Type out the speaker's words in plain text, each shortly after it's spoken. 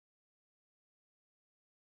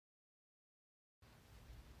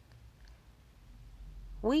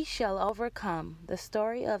We Shall Overcome, the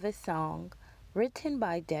story of a song, written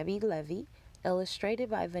by Levy,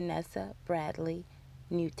 illustrated by Vanessa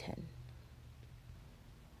Brantley-Newton.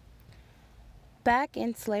 Back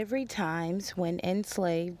in slavery times, when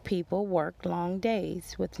enslaved people worked long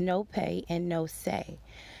days with no pay and no say,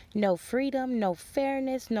 no freedom, no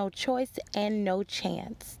fairness, no choice, and no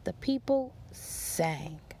chance, the people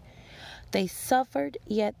sang. They suffered,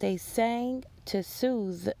 yet they sang to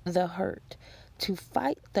soothe the hurt, to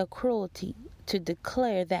fight the cruelty, to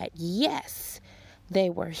declare that, yes, they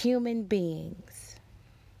were human beings.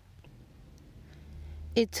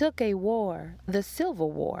 It took a war, the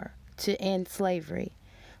Civil War, to end slavery.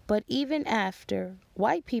 But even after,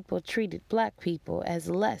 white people treated black people as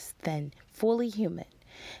less than fully human,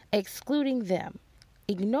 excluding them,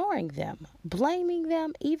 ignoring them, blaming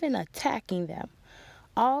them, even attacking them,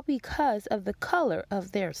 all because of the color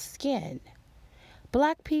of their skin.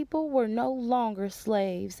 Black people were no longer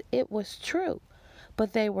slaves, it was true,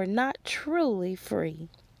 but they were not truly free.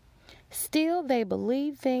 Still, they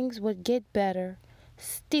believed things would get better.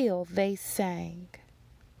 Still, they sang.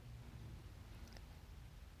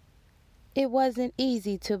 It wasn't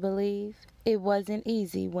easy to believe. It wasn't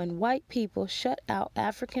easy when white people shut out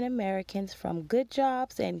African Americans from good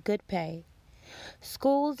jobs and good pay.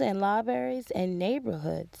 Schools and libraries and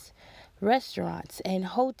neighborhoods, restaurants and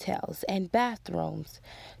hotels and bathrooms,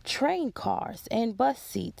 train cars and bus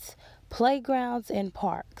seats, playgrounds and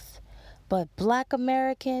parks. But black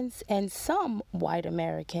Americans and some white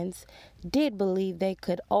Americans did believe they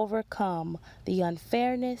could overcome the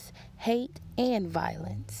unfairness, hate, and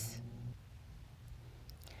violence.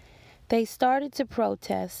 They started to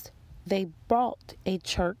protest. They brought a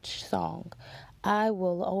church song, "I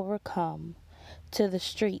Will Overcome," to the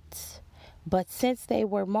streets. But since they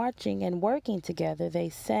were marching and working together, they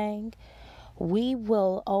sang, "We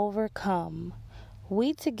will overcome.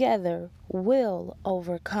 We together will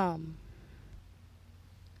overcome."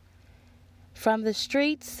 From the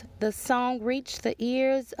streets, the song reached the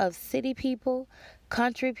ears of city people,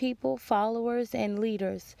 country people, followers, and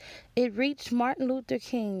leaders. It reached Martin Luther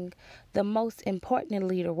King, the most important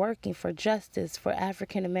leader working for justice for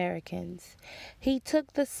African Americans. He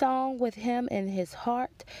took the song with him in his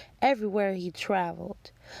heart everywhere he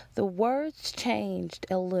traveled. The words changed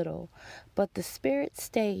a little, but the spirit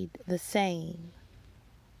stayed the same.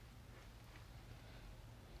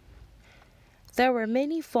 There were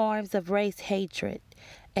many forms of race hatred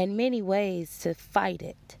and many ways to fight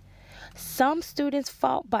it. Some students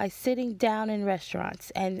fought by sitting down in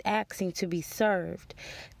restaurants and asking to be served.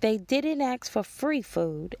 They didn't ask for free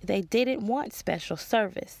food. They didn't want special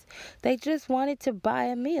service. They just wanted to buy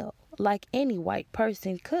a meal like any white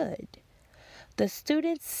person could. The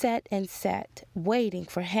students sat and sat, waiting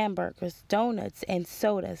for hamburgers, donuts, and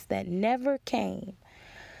sodas that never came.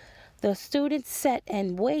 The students sat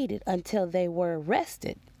and waited until they were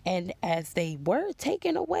arrested, and as they were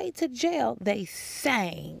taken away to jail, they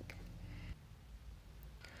sang.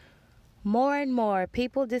 More and more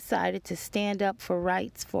people decided to stand up for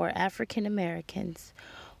rights for African Americans.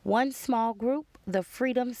 One small group, the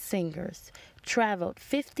Freedom Singers, traveled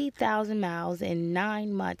 50,000 miles in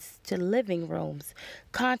 9 months to living rooms,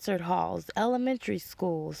 concert halls, elementary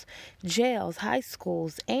schools, jails, high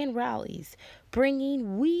schools, and rallies,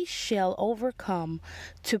 bringing "We Shall Overcome"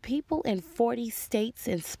 to people in 40 states,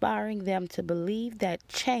 inspiring them to believe that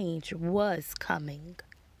change was coming.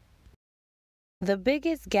 The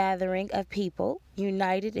biggest gathering of people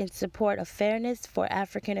united in support of fairness for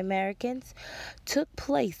African Americans took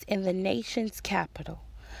place in the nation's capital.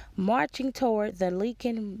 Marching toward the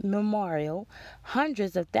Lincoln Memorial,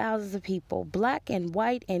 hundreds of thousands of people, black and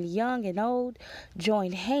white and young and old,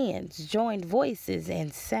 joined hands, joined voices,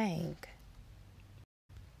 and sang.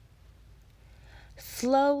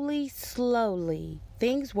 Slowly, slowly,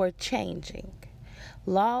 things were changing.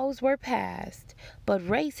 Laws were passed, but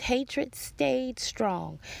race hatred stayed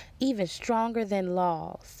strong, even stronger than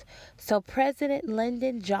laws. So President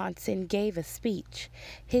Lyndon Johnson gave a speech.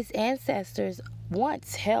 His ancestors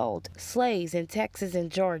once held slaves in Texas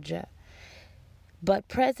and Georgia. But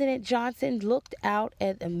President Johnson looked out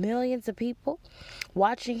at the millions of people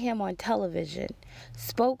watching him on television,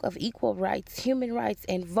 spoke of equal rights, human rights,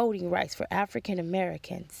 and voting rights for African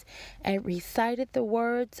Americans, and recited the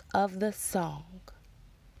words of the song.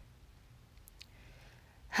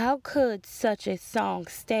 How could such a song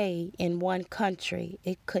stay in one country?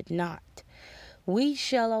 It could not. "We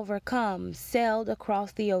Shall Overcome" sailed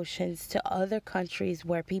across the oceans to other countries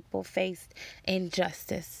where people faced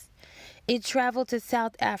injustice. It traveled to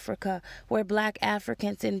South Africa, where black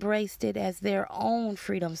Africans embraced it as their own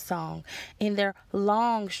freedom song in their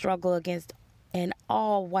long struggle against an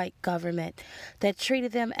all-white government that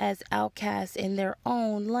treated them as outcasts in their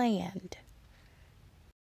own land.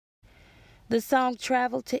 The song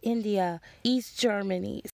traveled to India, East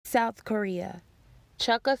Germany, South Korea,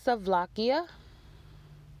 Czechoslovakia,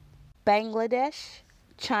 Bangladesh,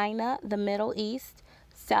 China, the Middle East,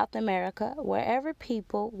 South America, wherever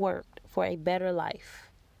people worked for a better life.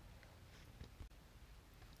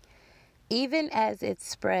 Even as it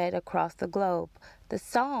spread across the globe, the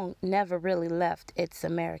song never really left its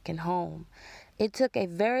American home. It took a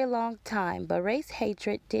very long time, but race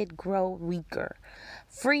hatred did grow weaker.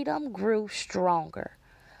 Freedom grew stronger.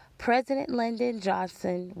 President Lyndon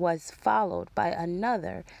Johnson was followed by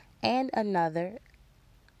another and another,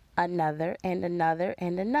 another and another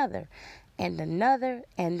and another, and another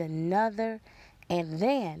and another, and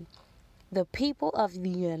then the people of the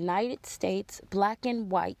United States, black and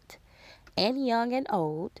white, and young and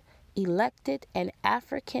old, elected an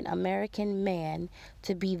African American man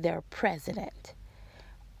to be their president.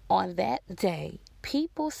 On that day,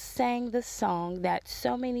 people sang the song that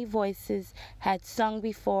so many voices had sung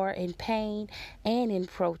before in pain and in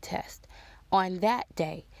protest. On that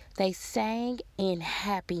day, they sang in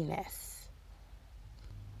happiness.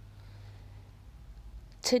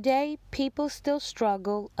 Today, people still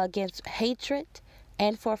struggle against hatred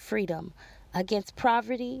and for freedom, against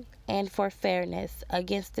poverty and for fairness,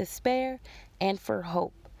 against despair and for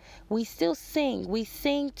hope. We still sing. We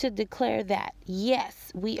sing to declare that,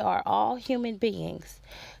 yes, we are all human beings,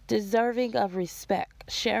 deserving of respect,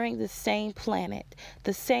 sharing the same planet,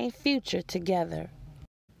 the same future together.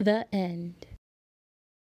 The end.